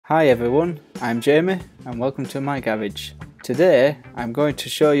Hi everyone, I'm Jamie and welcome to my garage. Today I'm going to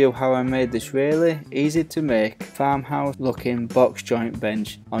show you how I made this really easy to make farmhouse looking box joint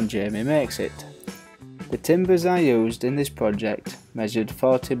bench on Jamie Makes It. The timbers I used in this project measured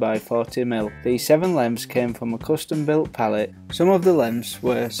 40 by 40 mm. These 7 lengths came from a custom built pallet. Some of the lengths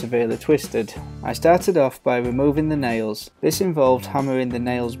were severely twisted. I started off by removing the nails. This involved hammering the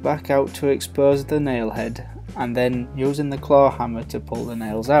nails back out to expose the nail head and then using the claw hammer to pull the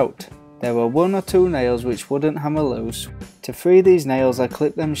nails out. There were 1 or 2 nails which wouldn't hammer loose. To free these nails I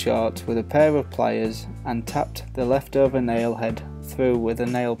clipped them short with a pair of pliers and tapped the leftover nail head through with a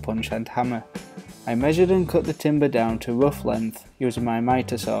nail punch and hammer. I measured and cut the timber down to rough length using my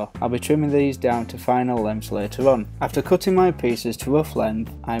miter saw. I'll be trimming these down to final lengths later on. After cutting my pieces to rough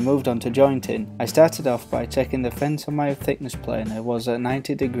length, I moved on to jointing. I started off by checking the fence on my thickness planer was at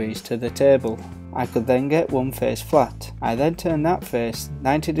 90 degrees to the table. I could then get one face flat. I then turned that face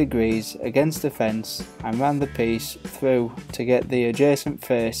 90 degrees against the fence and ran the piece through to get the adjacent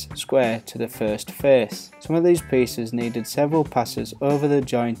face square to the first face. Some of these pieces needed several passes over the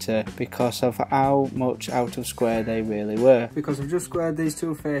jointer because of how much out of square they really were. Because I've just squared these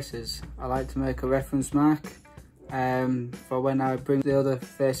 2 faces, I like to make a reference mark for when I bring the other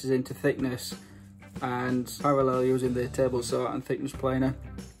faces into thickness and parallel using the table saw and thickness planer,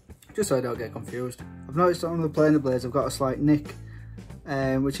 just so I don't get confused. I've noticed on the planer blades I've got a slight nick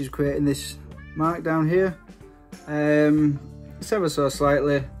which is creating this mark down here. It's ever so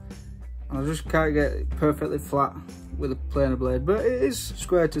slightly, and I just can't get it perfectly flat with a planer blade, but it is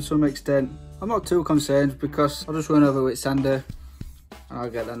square to some extent. I'm not too concerned because I'll just run over with sander and I'll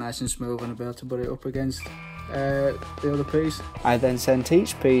get that nice and smooth and I'll be able to put it up against the other piece. I then sent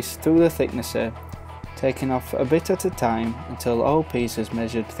each piece through the thicknesser, taking off a bit at a time until all pieces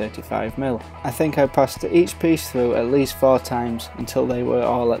measured 35 mm. I think I passed each piece through at least 4 times until they were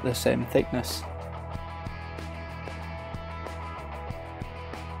all at the same thickness.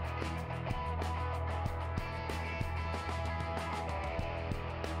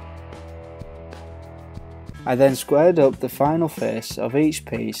 I then squared up the final face of each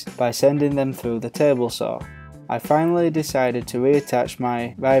piece by sending them through the table saw. I finally decided to reattach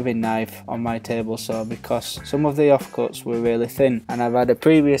my riving knife on my table saw because some of the offcuts were really thin and I've had a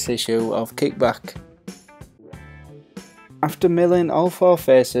previous issue of kickback. After milling all 4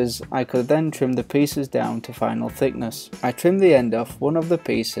 faces, I could then trim the pieces down to final thickness. I trimmed the end off one of the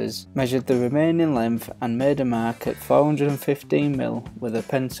pieces, measured the remaining length and made a mark at 415 mm with a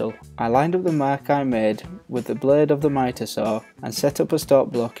pencil. I lined up the mark I made with the blade of the miter saw and set up a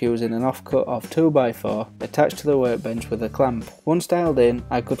stop block using an offcut of 2x4 attached to the workbench with a clamp. Once dialed in,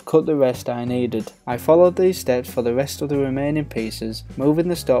 I could cut the rest I needed. I followed these steps for the rest of the remaining pieces, moving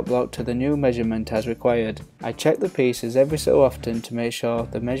the stop block to the new measurement as required. I checked the pieces every so often to make sure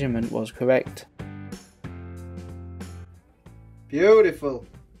the measurement was correct. Beautiful.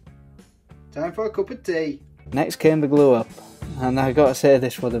 Time for a cup of tea. Next came the glue up, and I gotta say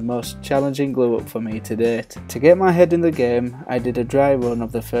this was the most challenging glue up for me to date. To get my head in the game, I did a dry run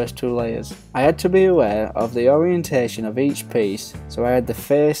of the first 2 layers. I had to be aware of the orientation of each piece, so I had the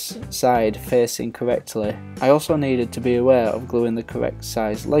face side facing correctly. I also needed to be aware of gluing the correct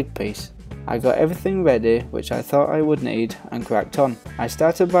size leg piece. I got everything ready which I thought I would need and cracked on. I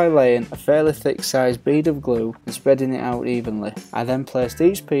started by laying a fairly thick sized bead of glue and spreading it out evenly. I then placed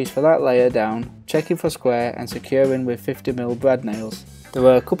each piece for that layer down, checking for square and securing with 50 mm brad nails. There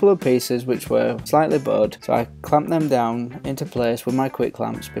were a couple of pieces which were slightly bowed, so I clamped them down into place with my quick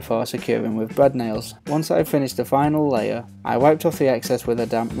clamps before securing with brad nails. Once I finished the final layer, I wiped off the excess with a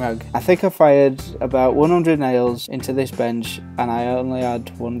damp rag. I think I fired about 100 nails into this bench and I only had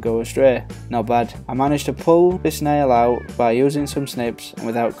 1 go astray. Not bad. I managed to pull this nail out by using some snips and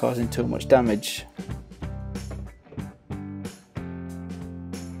without causing too much damage.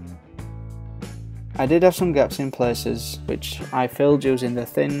 I did have some gaps in places which I filled using the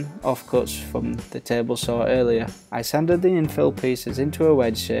thin offcuts from the table saw earlier. I sanded the infill pieces into a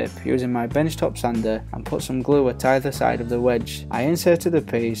wedge shape using my benchtop sander and put some glue at either side of the wedge. I inserted the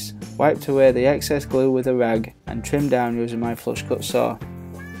piece, wiped away the excess glue with a rag and trimmed down using my flush cut saw.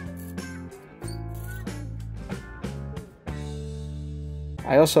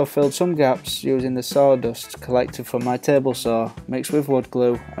 I also filled some gaps using the sawdust collected from my table saw, mixed with wood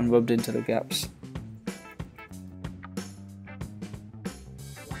glue and rubbed into the gaps.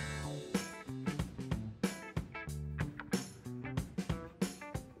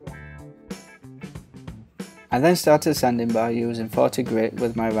 I then started sanding by using 40 grit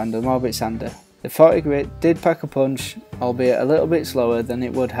with my random orbit sander. The 40 grit did pack a punch albeit a little bit slower than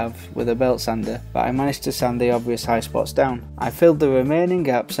it would have with a belt sander, but I managed to sand the obvious high spots down. I filled the remaining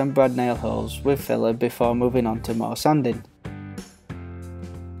gaps and brad nail holes with filler before moving on to more sanding.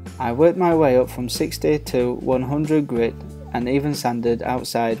 I worked my way up from 60 to 100 grit and even sanded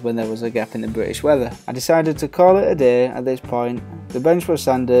outside when there was a gap in the British weather. I decided to call it a day at this point. The bench was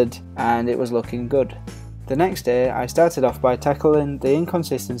sanded and it was looking good. The next day I started off by tackling the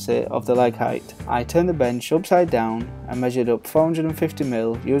inconsistency of the leg height. I turned the bench upside down and measured up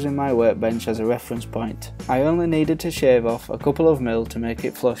 450mm using my workbench as a reference point. I only needed to shave off a couple of mil to make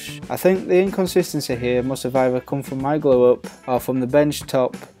it flush. I think the inconsistency here must have either come from my glue up or from the bench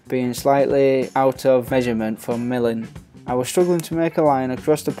top being slightly out of measurement from milling. I was struggling to make a line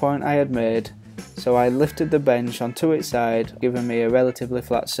across the point I had made, so I lifted the bench onto its side, giving me a relatively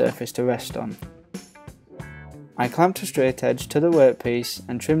flat surface to rest on. I clamped a straight edge to the workpiece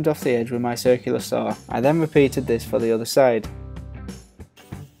and trimmed off the edge with my circular saw. I then repeated this for the other side.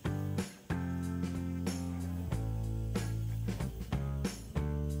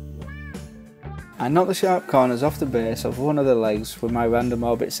 I knocked the sharp corners off the base of one of the legs with my random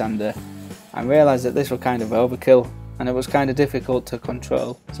orbit sander and realised that this was kind of overkill and it was kind of difficult to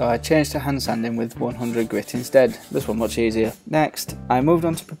control, so I changed to hand sanding with 100 grit instead. This was much easier. Next, I moved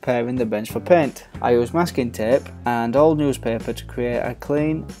on to preparing the bench for paint. I used masking tape and old newspaper to create a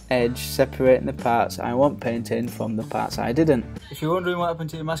clean edge separating the parts I want painting from the parts I didn't. If you're wondering what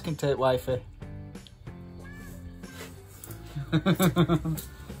happened to your masking tape, wifey.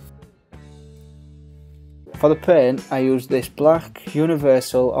 For the paint, I used this black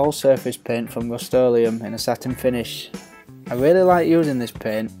universal all surface paint from Rust-Oleum in a satin finish. I really like using this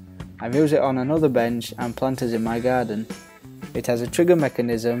paint. I've used it on another bench and planters in my garden. It has a trigger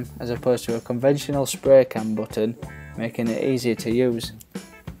mechanism as opposed to a conventional spray can button, making it easier to use.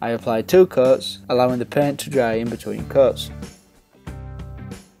 I applied 2 coats, allowing the paint to dry in between coats.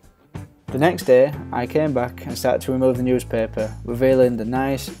 The next day, I came back and started to remove the newspaper, revealing the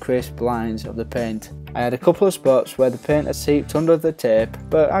nice, crisp lines of the paint. I had a couple of spots where the paint had seeped under the tape,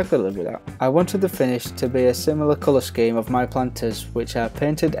 but I could live with that. I wanted the finish to be a similar colour scheme of my planters, which are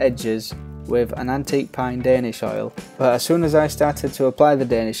painted edges with an antique pine Danish oil, but as soon as I started to apply the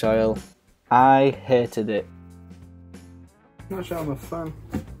Danish oil, I hated it. Not sure I'm a fan.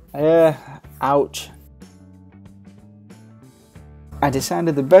 Ouch. I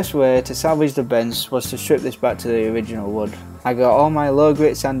decided the best way to salvage the bench was to strip this back to the original wood. I got all my low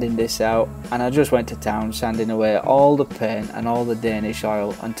grit sanding discs out and I just went to town sanding away all the paint and all the Danish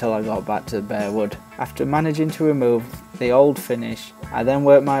oil until I got back to the bare wood. After managing to remove the old finish, I then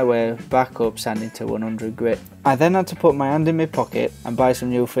worked my way back up sanding to 100 grit. I then had to put my hand in my pocket and buy some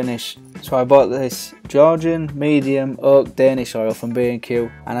new finish, so I bought this Georgian medium oak Danish oil from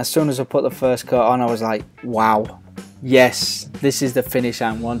B&Q, and as soon as I put the first coat on I was like, wow. Yes, this is the finish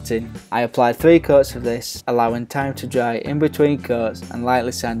I'm wanting. I applied 3 coats of this, allowing time to dry in between coats and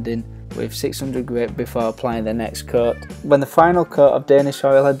lightly sanding with 600 grit before applying the next coat. When the final coat of Danish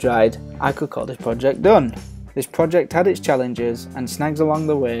oil had dried, I could call this project done. This project had its challenges and snags along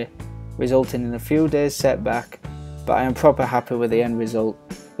the way, resulting in a few days setback, but I am proper happy with the end result.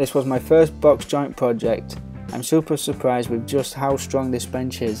 This was my first box joint project. I'm super surprised with just how strong this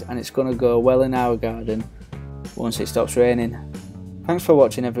bench is, and it's going to go well in our garden once it stops raining. Thanks for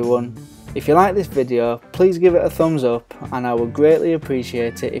watching everyone. If you like this video, please give it a thumbs up and I would greatly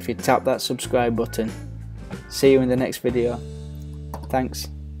appreciate it if you tap that subscribe button. See you in the next video. Thanks.